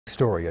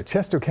Story. A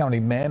Chester County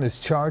man is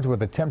charged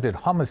with attempted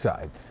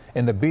homicide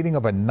in the beating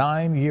of a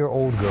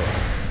 9-year-old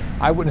girl.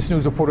 Eyewitness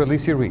News reporter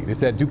Alecia Reid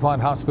is at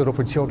DuPont Hospital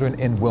for Children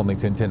in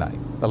Wilmington tonight.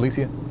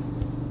 Alecia?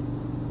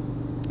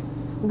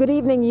 Good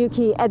evening,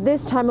 Yuki. At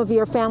this time of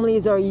year,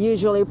 families are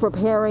usually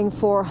preparing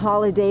for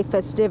holiday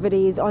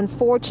festivities.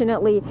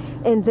 Unfortunately,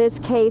 in this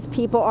case,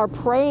 people are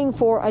praying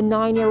for a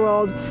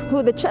 9-year-old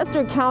who the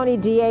Chester County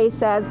DA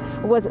says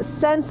was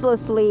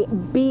senselessly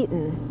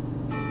beaten.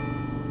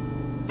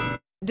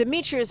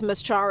 Demetrius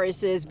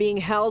Mascharis is being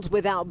held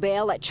without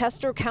bail at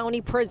Chester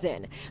County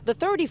Prison. The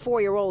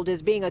 34-year-old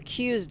is being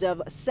accused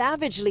of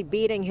savagely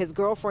beating his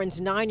girlfriend's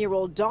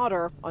 9-year-old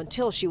daughter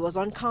until she was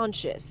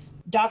unconscious.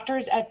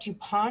 Doctors at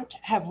DuPont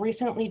have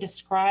recently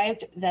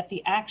described that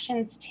the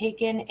actions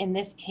taken in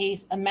this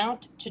case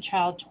amount to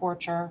child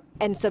torture.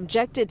 And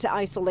subjected to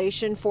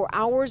isolation for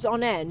hours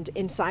on end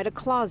inside a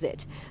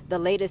closet. The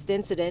latest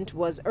incident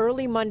was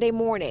early Monday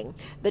morning.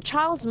 The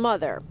child's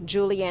mother,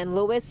 Julianne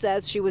Lewis,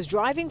 says she was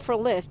driving for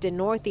Lyft in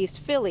northeast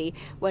Philly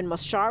when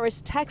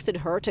Mascharis texted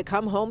her to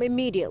come home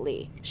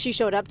immediately. She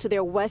showed up to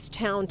their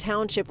Westtown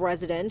Township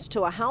residence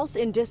to a house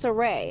in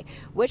disarray,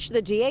 which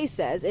the DA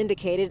says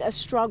indicated a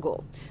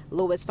struggle.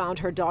 Lewis found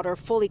her daughter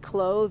fully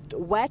clothed,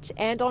 wet,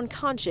 and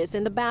unconscious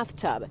in the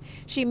bathtub.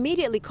 She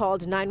immediately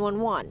called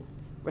 911.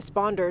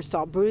 Responders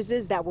saw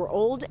bruises that were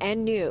old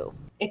and new.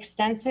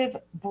 Extensive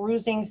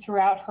bruising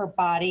throughout her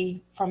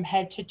body from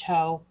head to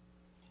toe,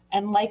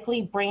 and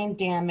likely brain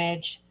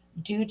damage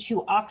due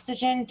to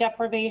oxygen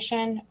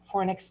deprivation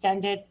for an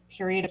extended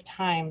period of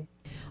time.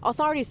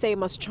 Authorities say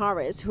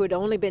Mascharis, who had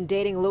only been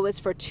dating Lewis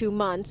for 2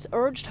 months,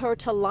 urged her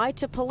to lie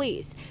to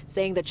police,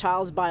 saying the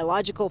child's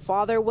biological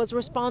father was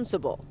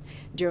responsible.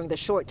 During the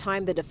short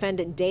time the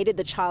defendant dated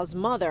the child's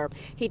mother,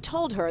 he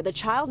told her the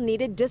child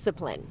needed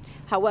discipline.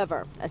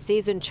 However, a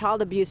seasoned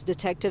child abuse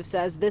detective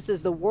says this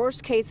is the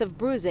worst case of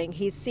bruising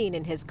he's seen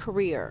in his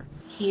career.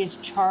 He is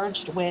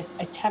charged with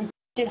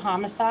attempted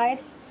homicide,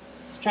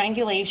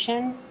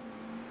 strangulation,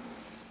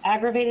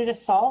 aggravated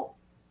assault,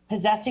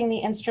 possessing the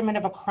instrument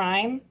of a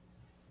crime,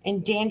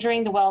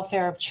 endangering the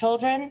welfare of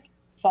children,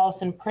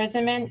 false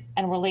imprisonment,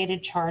 and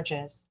related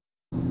charges.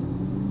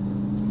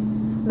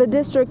 The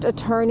district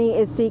attorney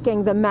is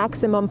seeking the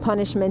maximum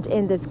punishment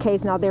in this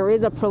case. Now, there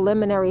is a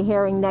preliminary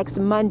hearing next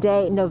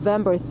Monday,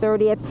 November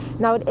 30th.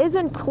 Now, it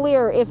isn't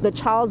clear if the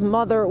child's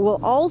mother will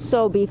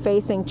also be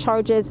facing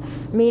charges.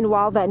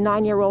 Meanwhile, that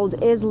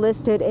 9-year-old is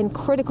listed in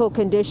critical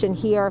condition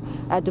here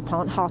at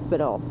DuPont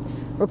Hospital.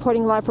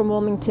 Reporting live from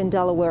Wilmington,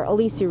 Delaware,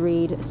 Alecia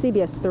Reid,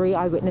 CBS 3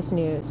 Eyewitness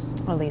News.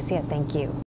 Alecia, thank you.